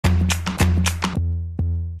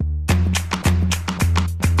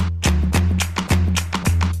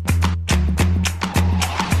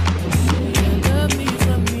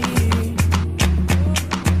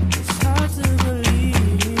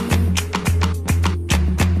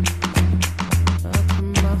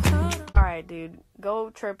Go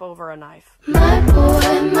trip over a knife. My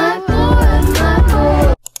boy, my boy, my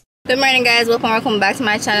boy. Good morning, guys. Welcome back to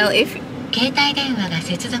my channel. Hey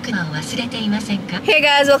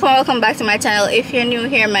guys, welcome back to my channel. If you're new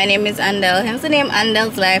here, my name is Andel, hence the name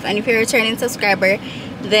Andel's Life, and if you're a returning subscriber,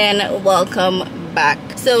 then welcome back.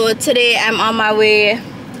 So today I'm on my way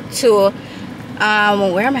to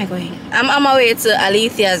where am I going? I'm on my way to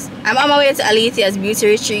Alethea's beauty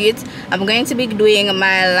retreat. I'm going to be doing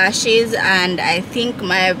my lashes and I think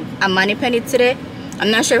a mani-pedi today. I'm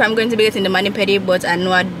not sure if I'm going to be getting the mani-pedi, but I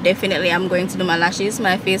know I definitely am going to do my lashes.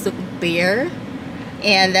 My face look bare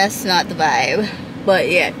and that's not the vibe. But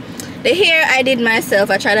yeah, the hair I did myself.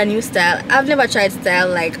 I tried a new style. I've never tried style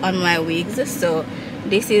like on my wigs, so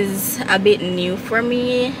this is a bit new for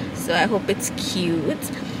me, so I hope it's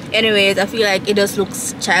cute. Anyways, I feel like it just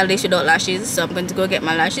looks childish without lashes, so I'm going to go get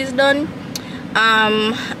my lashes done.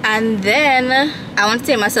 And then I want to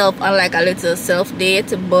take myself on like a little self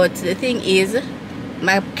date, but the thing is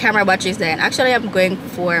my camera battery is dying. Actually, I'm going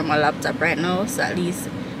for my laptop right now, so at least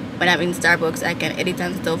when I'm in Starbucks I can edit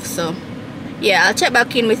and stuff. So yeah, I'll check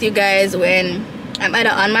back in with you guys when I'm either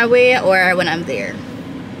on my way or when I'm there.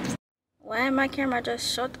 Why my camera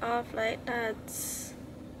just shut off like that?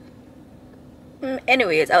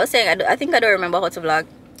 Anyways, I was saying I think I don't remember how to vlog,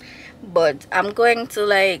 but I'm going to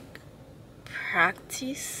like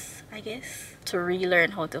practice, I guess, to relearn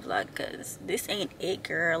how to vlog, because this ain't it,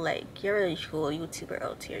 girl. Like, you're a whole YouTuber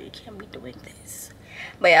out here, you can't be doing this.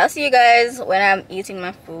 But yeah, I'll see you guys when I'm eating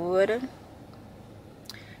my food.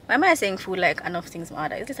 Why am I saying food like enough things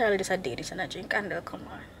matter? It's literally just a dish and a drink and they'll come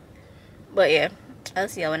on. But yeah, I'll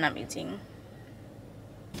see you when I'm eating.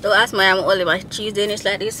 Don't ask me, I'm only my cheese Danish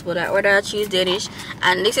like this, but I ordered a cheese Danish,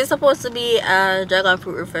 and this is supposed to be a dragon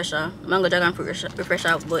fruit refresher, mango dragon fruit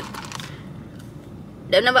refresher, but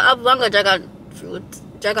they never have mango dragon fruit.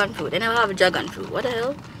 They never have dragon fruit. What the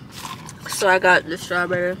hell? So I got the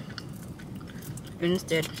strawberry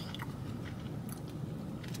instead.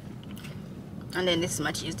 And then this is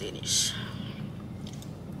my cheese Danish.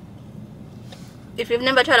 If you've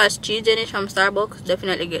never tried a cheese Danish from Starbucks,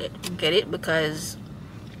 definitely get it because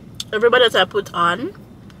everybody that I put on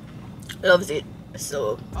loves it.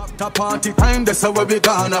 So after party time, that's how we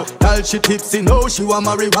gonna. Tell she tipsy, know she want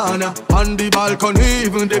marijuana. On the balcony,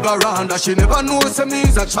 even the veranda. She never knows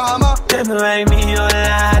me's a charmer. Tell me why me your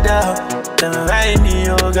ladder. Tell me why me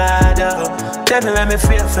your gather. Tell me why me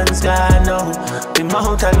feel friends gone now. The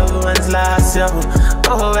mount of love ones last yo.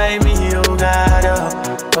 Oh why me your gather.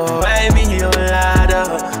 Oh why me your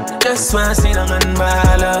ladder. Just wanna see them and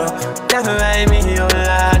ball. Tell me why me your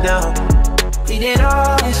ladder. Did it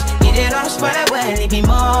rush, but I will be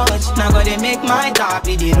much. Now gonna make my top,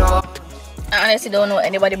 did it rush. I honestly don't know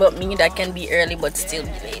anybody but me that can be early but still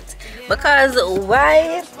be late. Because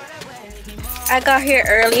why I got here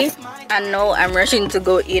early and now I'm rushing to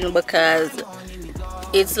go in because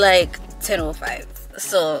it's like 10:05.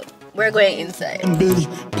 So we're going inside.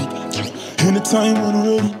 Anytime when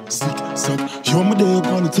I'm ready, so you're my dad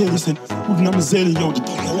on the taste and moving on my zelly, yo,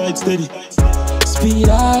 the light steady. Speed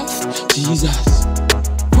off, Jesus.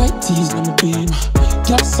 White tees, I'm a beam.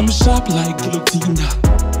 Got some sharp like guillotine.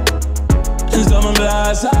 It's on my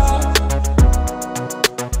blast.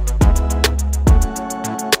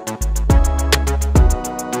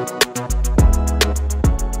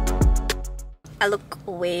 I look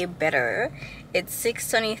way better. It's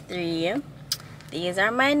 6:23. These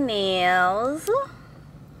are my nails.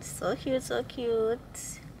 So cute, so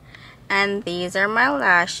cute. And these are my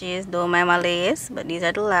lashes. Don't mind my lace, but these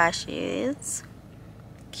are the lashes.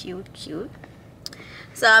 Cute.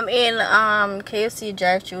 So I'm in KFC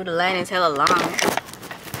drive-thru. The line is hella long,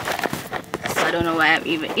 so I don't know why I'm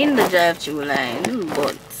even in the drive-thru line,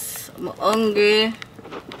 but I'm hungry,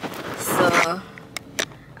 so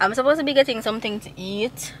I'm supposed to be getting something to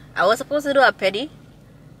eat. I was supposed to do a pedi.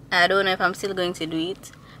 I don't know if I'm still going to do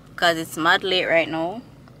it because it's mad late right now,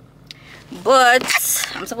 but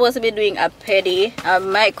I'm supposed to be doing a pedi. I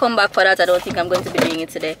might come back for that. I don't think I'm going to be doing it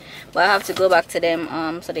today, but I have to go back to them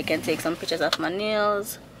so they can take some pictures of my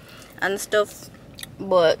nails and stuff.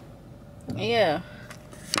 But yeah,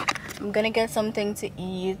 I'm gonna get something to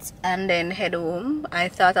eat and then head home. I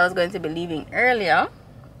thought I was going to be leaving earlier,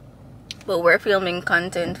 but we're filming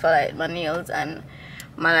content for like my nails and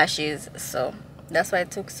my lashes, so that's why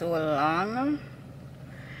it took so long.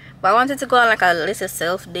 But I wanted to go on like a little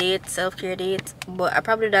self-care date, but I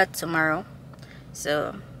probably do that tomorrow.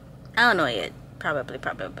 So I don't know yet. Probably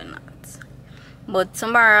not. But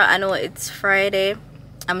tomorrow, I know it's Friday.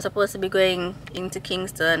 I'm supposed to be going into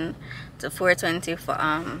Kingston to 420 for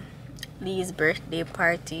Lee's birthday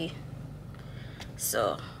party.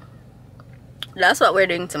 So that's what we're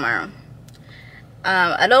doing tomorrow.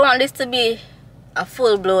 I don't want this to be a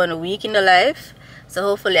full-blown week in the life, so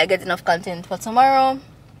hopefully I get enough content for tomorrow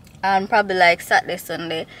and probably like Saturday,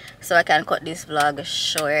 Sunday, so I can cut this vlog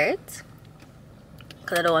short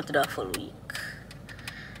because I don't want to do a full week.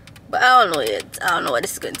 But I don't know yet. I don't know what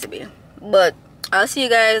this is going to be, but I'll see you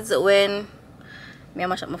guys when me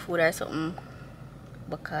mash up my food or something,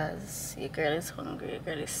 because your girl is hungry, your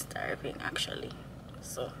girl is starving actually.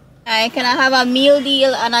 So alright, can I have a meal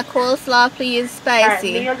deal and a coleslaw please?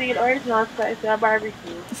 Spicy. Meal deal original spicy or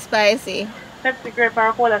barbecue? Spicy. Pepsi grape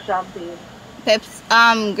or cola champagne?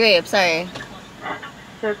 Grape, sorry.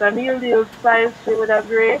 So it's a meal deal spicy with a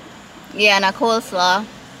grape? Yeah, and a coleslaw.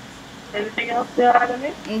 Anything else you order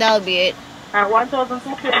me? That'll be it. Alright,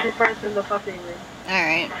 1,250 first in the cafe.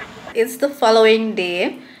 Alright. It's the following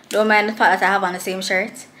day. Don't mind the fact that I have on the same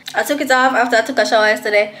shirt. I took it off after I took a shower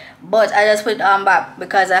yesterday, but I just put it on back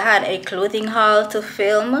because I had a clothing haul to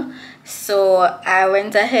film. So I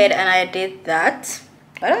went ahead and I did that.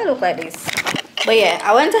 Why do I look like this? But yeah,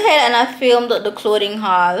 I went ahead and I filmed the clothing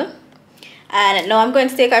haul. And now I'm going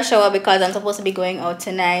to take a shower because I'm supposed to be going out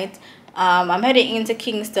tonight. I'm heading into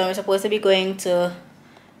Kingston. We're supposed to be going to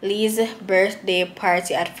Lee's birthday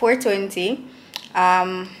party at 4:20.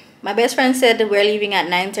 My best friend said we're leaving at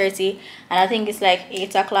 9:30 and I think it's like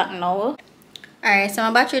 8 o'clock now. Alright, so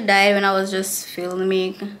my battery died when I was just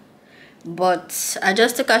filming, but I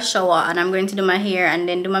just took a shower and I'm going to do my hair and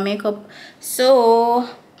then do my makeup, so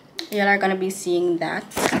y'all are gonna be seeing that.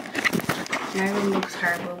 My room looks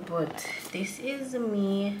horrible, but this is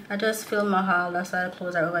me. I just filmed my haul, that's why the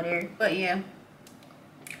clothes are over there. But yeah,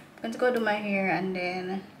 I'm going to go do my hair and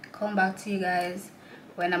then come back to you guys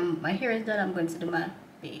when my hair is done. I'm going to do my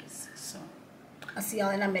base, so I'll see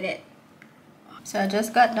y'all in a minute. So I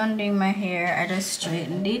just got done doing my hair. I just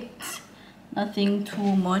straightened it, nothing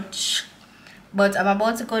too much, but I'm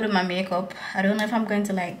about to go do my makeup. I don't know if I'm going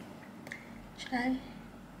to like, should I?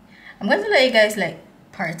 I'm going to let you guys like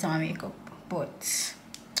parts of my makeup, but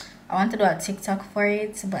I want to do a TikTok for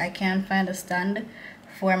it, but I can't find a stand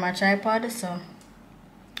for my tripod, so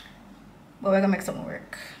but we're gonna make something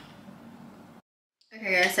work.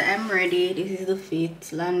 Okay guys, so I'm ready. This is the fit,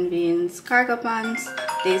 Lanvin's cargo pants,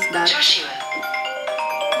 this, that.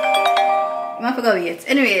 You might forget it.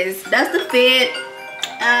 Anyways, that's the fit,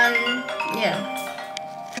 and yeah.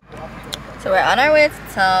 So we're on our way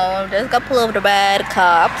to town. Just got pulled over by the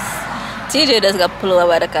cops. TJ just got pulled over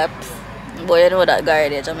by the cops. Boy, you know that guy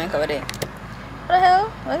there, Jamaican over there. What the hell?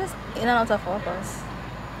 What is in and out of focus?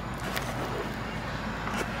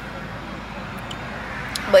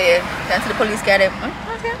 But yeah, can see the police car there.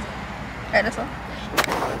 Right, that's all.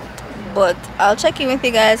 But I'll check in with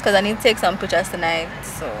you guys because I need to take some pictures tonight.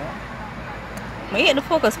 So we get the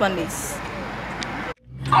focus on this.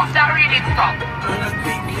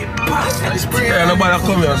 Yeah, nobody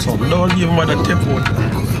come here, so don't give him the tip one.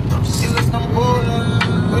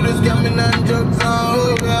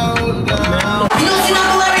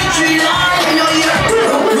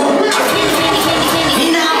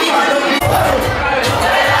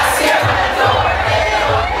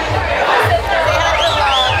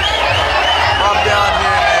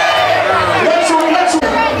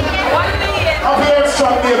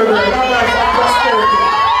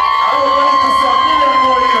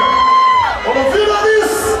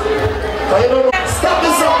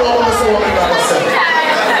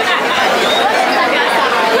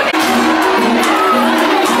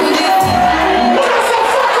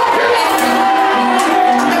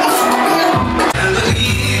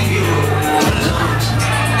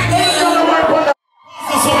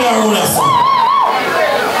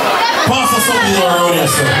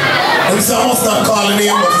 I must not call the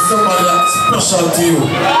name, but it's somebody that's special to you.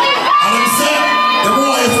 And I'm saying, the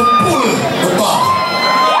more you have to pull the back.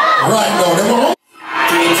 Right now, the more.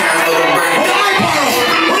 3 times for the birthday.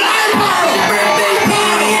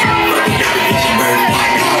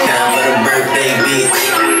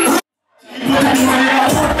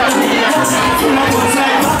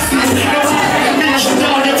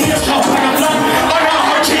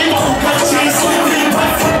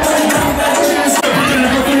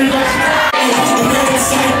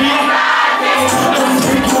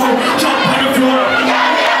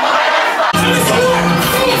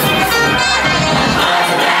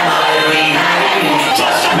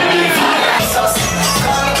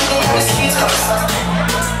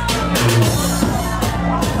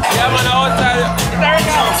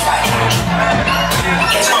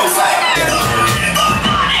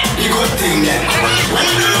 Good thing, yeah.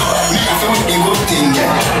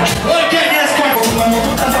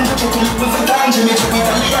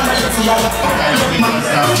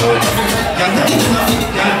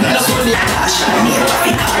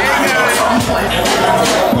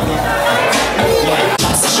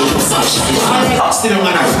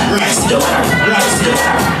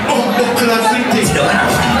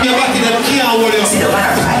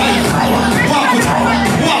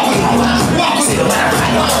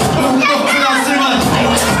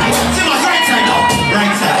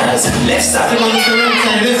 Left side,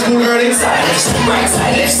 let's go right side, left side, right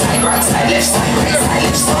side, left side, right side, left side, right side,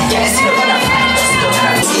 left side. Yes, you know what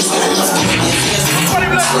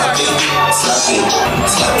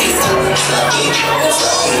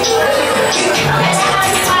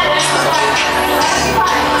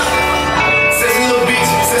Says a little bitch,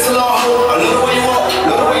 says a long hoe. I love the way you walk,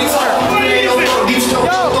 love the way you talk. Deep stroke,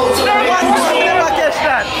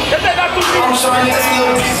 I'm showing this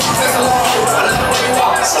little bitch, says a long hoe. I love the way you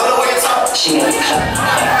walk, love the way you talk. She make it clap,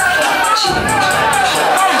 clap, she make it clap,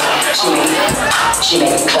 she make it clap, she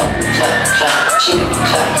make it clap, clap, clap, she make it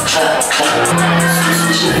clap, clap, clap.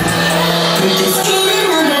 We're just feeling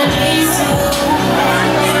another place,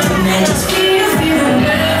 and I just feel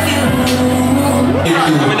love you.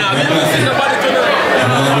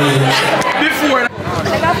 Before.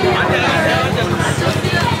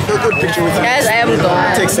 Guys, I am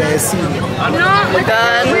gone. Take say see. Gone.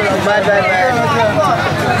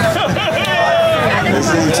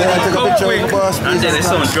 Take a picture of boss, please. And then it's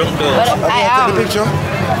someone drunk though. But I am. Take a picture.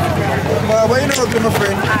 But why you not up to my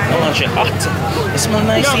friend? I want you hot. It smells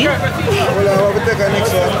nice, see? Well, I will take a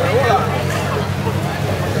next one.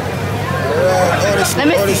 Let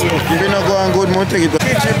me see. If you're not going good, we'll take it.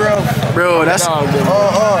 Catch it, bro. Bro, that's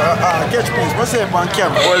catch please. What's it on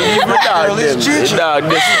camera? well, leave my dog them. The dog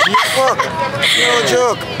them. Fuck. No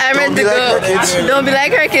joke. I'm ready to go. Don't be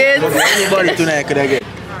like her kids. Anybody tonight could I get?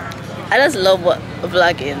 I just love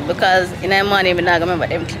vlogging because in the morning I'm not gonna remember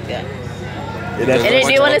them clip there. And then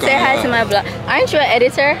do you want to say hi to my vlog? Aren't you an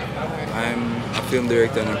editor? I'm a film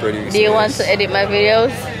director and a producer. Do you want to edit my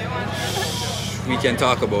videos? We can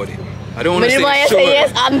talk about it. I don't want But to you want to say say sure.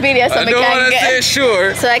 yes on video so I don't want to say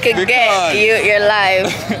sure. so I can get your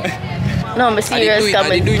live. No, I'm serious.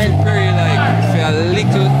 I do it very like for a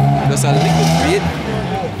little, just a little bit,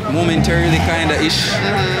 momentarily kind of ish.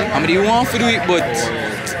 I mean, you want to do it, but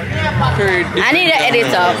I need an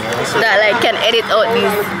editor that like can edit out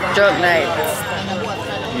these drunk nights.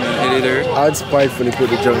 Editor. I'd spitefully put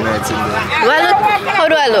the drunk nights in there. Do I look? How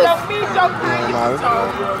do I look?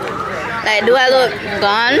 Normal. Like, do I look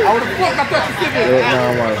gone?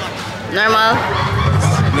 Normal. Normal?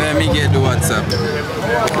 Let me get the WhatsApp.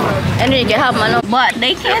 And you can have my number. But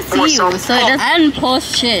they can't see you, so I didn't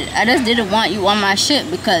post shit. I just didn't want you on my shit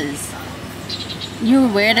because you're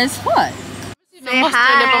weird as fuck. Say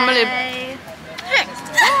hi.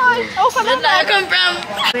 Where did I come from?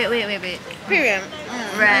 Wait. Premium.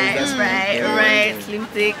 Right. Slim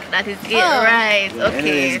thick. That is it. Right.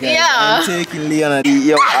 Okay. Yeah. I'm taking Leon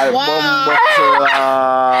yo, Wow.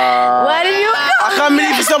 Why did you come? I can't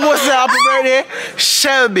believe you're supposed to say happy birthday,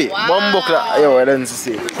 Shelby. Wow. Yo, I didn't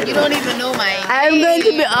see. You don't even know my name. I'm going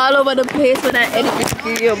to be all over the place when I edit this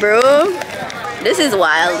video, bro. This is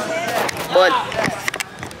wild. But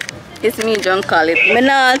it's me, John call it. Me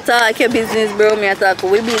not talk your business, bro. Me talk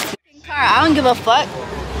we business. I don't give a fuck.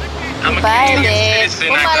 Bye, babe.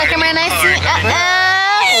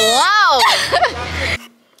 Wow.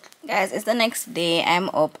 Guys, it's the next day. I'm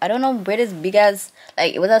up. I don't know where this big ass,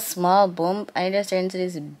 like, it was a small bump and it just turned into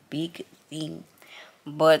this big thing.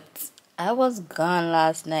 But I was gone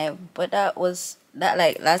last night. But last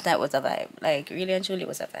night was a vibe. Like, really and truly, it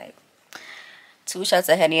was a vibe. 2 shots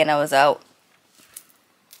of Henny and I was out.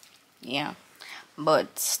 Yeah.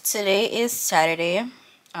 But today is Saturday.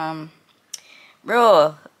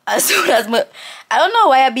 Bro, as soon as I don't know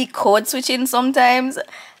why I be code switching sometimes.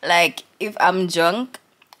 Like, if I'm drunk,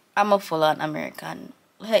 I'm a full-on American.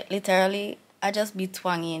 Like, literally, I just be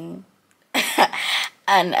twanging.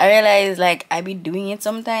 And I realize, like, I be doing it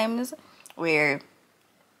sometimes where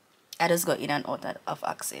I just go in and out of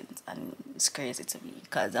accents. And it's crazy to me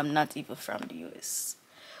because I'm not even from the US.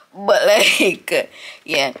 But, like,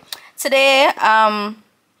 yeah. Today, I'm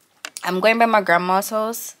going by my grandma's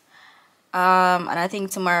house. And I think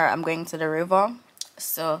tomorrow I'm going to the river.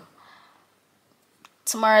 So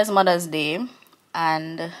tomorrow is Mother's Day,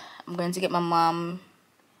 and I'm going to get my mom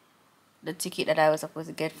the ticket that I was supposed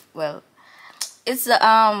to get. Well, it's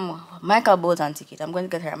Michael Bolton ticket. I'm going to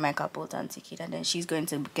get her a Michael Bolton ticket, and then she's going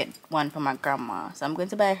to get one for my grandma. So I'm going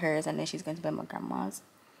to buy hers, and then she's going to buy my grandma's,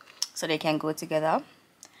 so they can go together.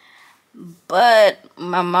 But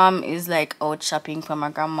my mom is like out shopping for my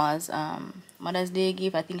grandma's Mother's Day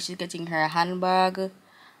gift. I think she's getting her a handbag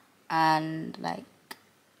and like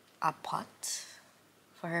a pot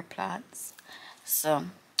for her plants. So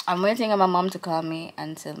I'm waiting on my mom to call me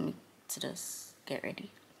and tell me to just get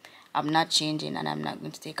ready. I'm not changing and I'm not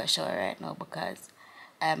going to take a shower right now because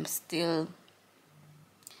I'm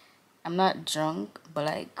not drunk, but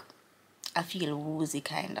like I feel woozy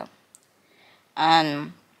kind of.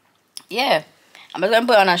 And yeah, I'm just gonna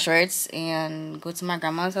put on a shorts and go to my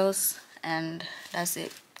grandma's house, and that's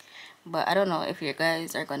it. But I don't know if you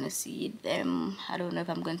guys are gonna see them. I don't know if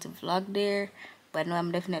I'm going to vlog there, but no,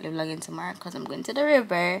 I'm definitely vlogging tomorrow because I'm going to the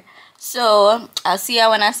river. So I'll see ya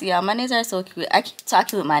when I see ya. My nails are so cute. I keep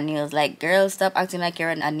talking with my nails like, girl, stop acting like you're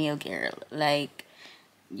a nail girl. Like,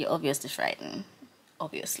 you're obviously frightened.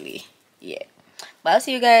 Obviously, yeah. But I'll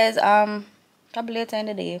see you guys probably later in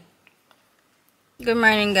the day. Good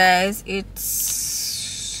morning, guys.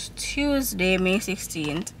 It's Tuesday, May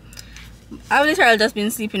 16th. I've literally just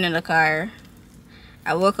been sleeping in the car.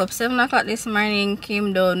 I woke up 7 o'clock this morning,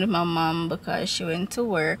 came down with my mom because she went to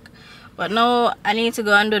work. But now I need to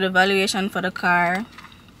go and do the valuation for the car.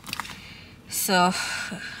 So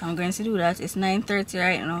I'm going to do that. It's 9:30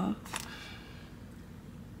 right now.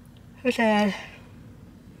 Okay.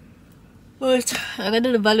 But I'm going to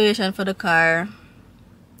do the valuation for the car.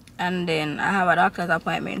 And then I have a doctor's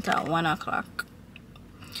appointment at 1 o'clock.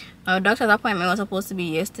 Our doctor's appointment was supposed to be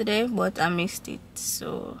yesterday, but I missed it.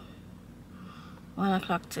 So 1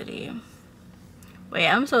 o'clock today. But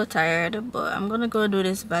yeah, I'm so tired. But I'm gonna go do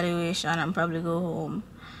this valuation and probably go home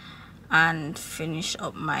and finish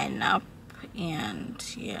up my nap. And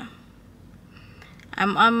yeah,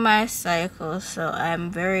 I'm on my cycle, so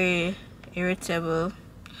I'm very irritable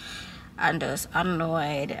and just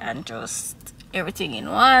annoyed and just everything in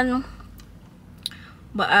one,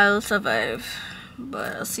 but I'll survive.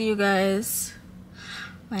 But I'll see you guys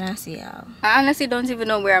when I see y'all. I honestly don't even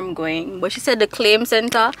know where I'm going, but she said the claim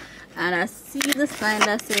center, and I see the sign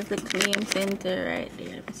that says the claim center right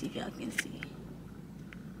there. Let me see if y'all can see.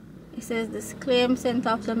 It says this claim center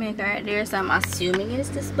of Jamaica right there, so I'm assuming it's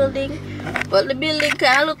this building, but the building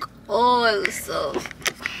kind of look old. So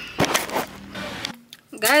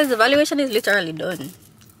guys, the valuation is literally done.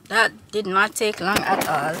 That did not take long at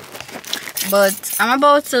all. But I'm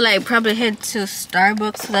about to like probably head to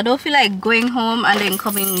Starbucks because I don't feel like going home and then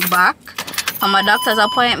coming back for my doctor's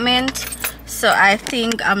appointment. So I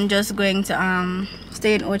think I'm just going to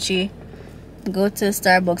stay in Ochi, go to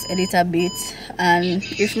Starbucks, edit a bit, and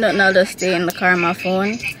if not, I'll just stay in the car on my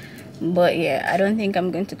phone. But yeah, I don't think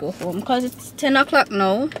I'm going to go home because it's 10 o'clock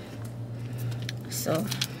now. So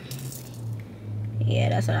yeah,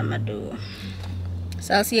 that's what I'm gonna do.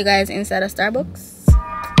 So I'll see you guys inside of Starbucks.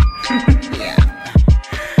 Yeah.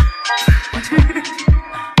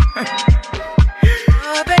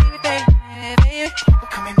 Oh, baby, baby.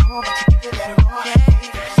 Coming home, but you give it a roll.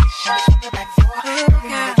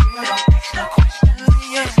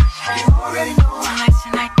 You already know.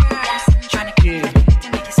 Tonight, girl, I'm trying to get it to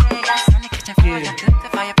make you say yes. On the kitchen floor, I got the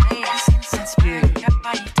fireplace. Since spring, your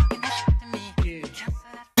body talking that shit to me.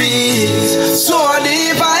 So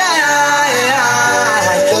deep,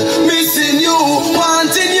 missing you,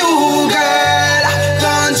 wanting you, girl.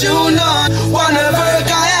 Don't you know? One of a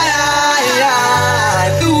kind,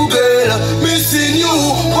 you girl. Missing you,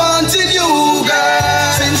 wanting you,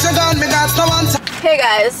 girl. Since you gone, me got no one. Hey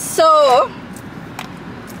guys, so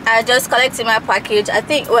I just collected my package. I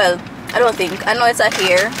think, well, I don't think, I know it's a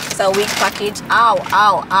hair. It's a wig package. Ow,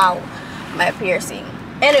 ow, ow, my piercing.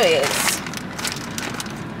 Anyways,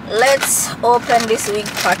 let's open this wig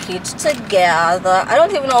package together. I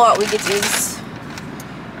don't even know what wig it is,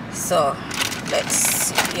 so let's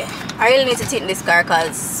see. I really need to tint this car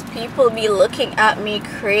because people be looking at me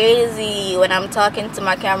crazy when I'm talking to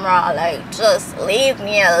my camera. Like, just leave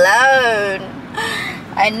me alone.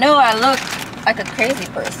 I know I look like a crazy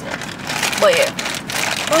person, but yeah.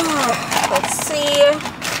 Let's see.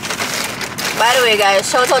 By the way, guys,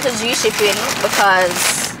 shout out to G Shipping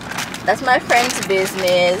because that's my friend's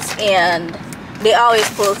business and they always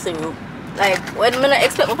pull through. Like, when I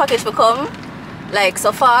expect my package to come like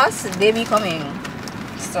so fast, they be coming.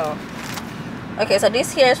 So okay, so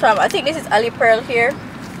this here is from, I think this is Ali Pearl here,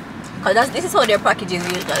 because this is how their packages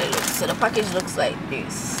usually look. So the package looks like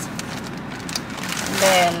this, and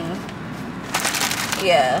then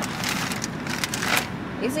yeah,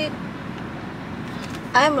 is it?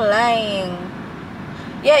 I'm lying.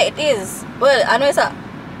 Yeah, it is. Well, I know it's a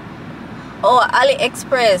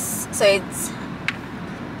AliExpress. So it's,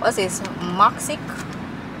 what's this, Moxic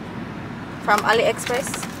from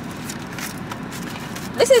AliExpress.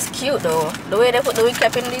 This is cute though, the way they put the wig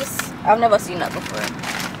cap in this. I've never seen that before.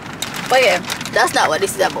 But yeah, that's not what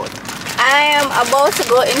this is about. I am about to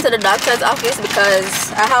go into the doctor's office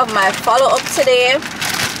because I have my follow-up today.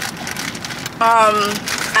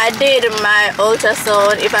 I did my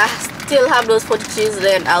ultrasound. If I still have those footages,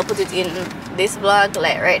 then I'll put it in this vlog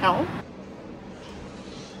like right now.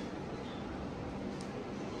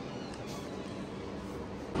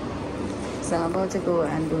 So I'm about to go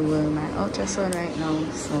and do my ultrasound right now.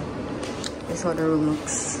 So this is how the room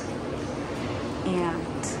looks. And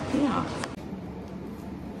yeah.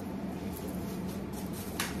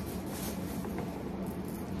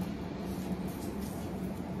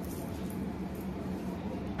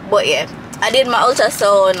 But yeah, I did my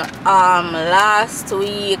ultrasound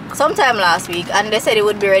sometime last week, and they said it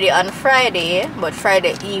would be ready on Friday, but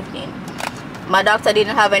Friday evening. My doctor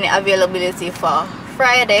didn't have any availability for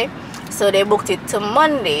Friday, so they booked it to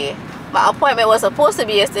Monday. My appointment was supposed to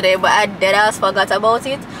be yesterday, but I deadass forgot about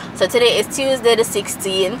it. So today is Tuesday the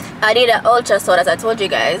 16th. I did an ultrasound as I told you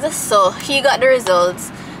guys. So he got the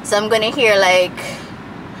results. So I'm gonna hear like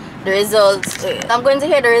the results. I'm going to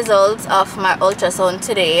hear the results of my ultrasound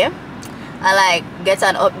today and like get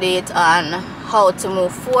an update on how to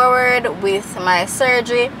move forward with my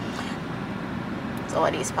surgery. So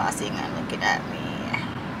what is passing and looking at me.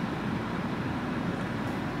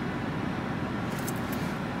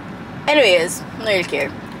 Anyways, I don't really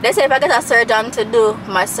care. They say if I get a surgeon to do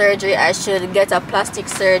my surgery, I should get a plastic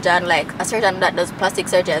surgeon, like a surgeon that does plastic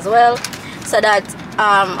surgery as well, so that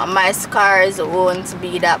my scars won't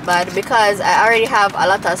be that bad, because I already have a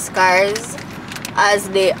lot of scars as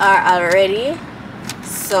they are already.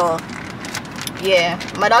 So yeah,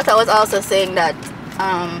 my doctor was also saying that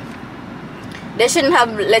they shouldn't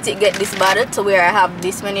have let it get this bad to where I have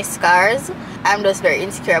this many scars. I'm just very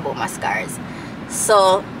insecure about my scars,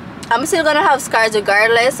 so I'm still gonna have scars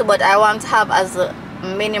regardless, but I want to have as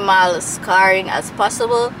minimal scarring as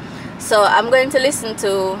possible. So I'm going to listen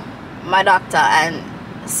to my doctor and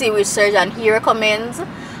see which surgeon he recommends,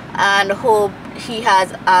 and hope he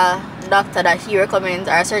has a doctor that he recommends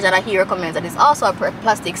or a surgeon that he recommends that is also a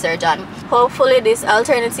plastic surgeon. Hopefully this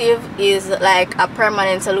alternative is like a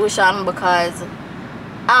permanent solution, because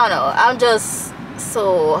I don't know, I'm just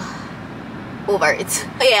so over it.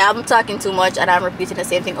 But yeah, I'm talking too much and I'm repeating the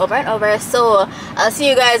same thing over and over. So I'll see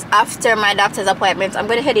you guys after my doctor's appointment. I'm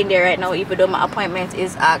gonna head in there right now, even though my appointment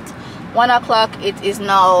is at 1 o'clock. It is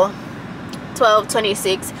now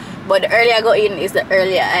 12:26, but the earlier I go in is the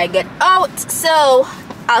earlier I get out. So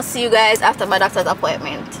I'll see you guys after my doctor's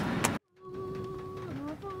appointment.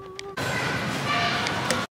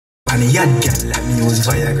 And a young girl like me use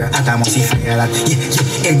Viagra. And I must see fire like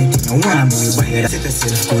anything I want me buy it. Set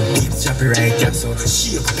yourself good deep, drop it right here. So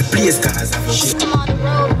she up the place cause I'm I'm on the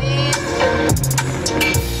road, man.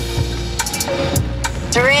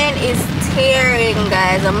 The rain is tearing,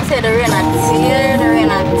 guys. I'm gonna say the rain a tear, the rain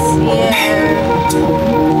a tear.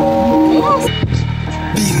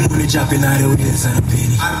 big money dropping out the wheels and a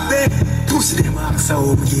penny. I bet pussy them ask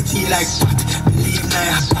how we get he like pot. Believe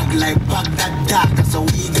now I bag like bag that dog. So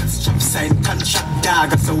we got strap sign contract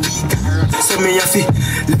dog. So we got her. So me a fi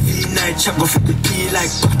live night chop go for the pee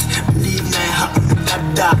like pot. Believe now I happen that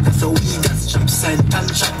dog. So we got strap sign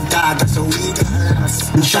contract dog. So we got her.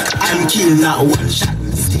 Shot and kill not one shot.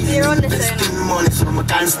 Investing money so I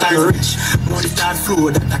can't stand rich. Money start flow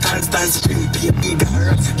that I can't stand spring. Baby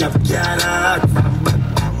girls,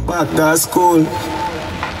 but that's cool.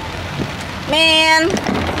 Man,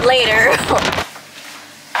 later.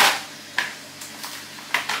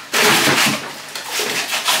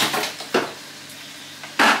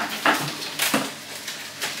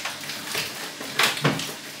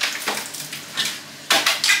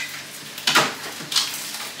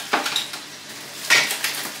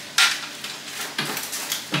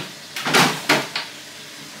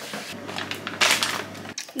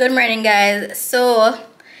 Good morning, guys. So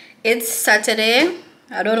it's Saturday.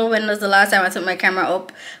 I don't know when was the last time I took my camera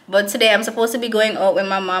up, but today I'm supposed to be going out with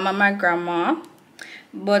my mom and my grandma,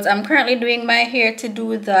 but I'm currently doing my hair to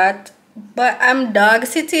do that. But I'm dog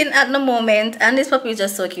sitting at the moment, and this puppy is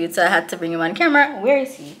just so cute, so I had to bring him on camera. Where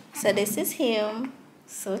is he? So this is him.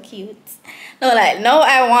 So cute. No, like, no,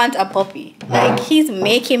 I want a puppy. Like, he's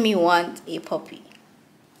making me want a puppy.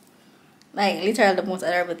 Like, literally the most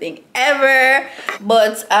adorable thing ever.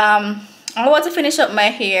 But I want to finish up my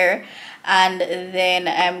hair, and then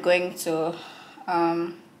I'm going to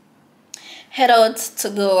head out to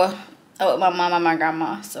go out with my mom and my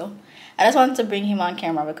grandma. So I just wanted to bring him on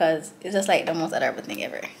camera because it's just like the most adorable thing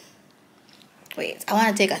ever. Wait, I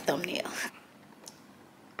want to take a thumbnail.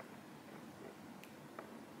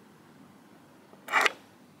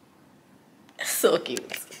 So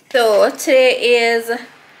cute. So today is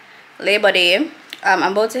Labor Day. I'm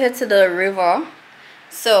about to head to the river,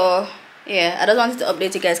 so yeah, I just wanted to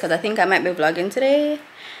update you guys because I think I might be vlogging today,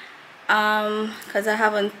 because I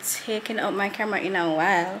haven't taken out my camera in a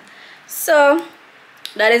while. So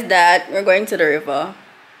that is that. We're going to the river.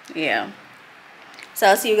 Yeah, so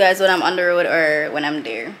I'll see you guys when I'm on the road or when I'm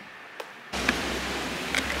there.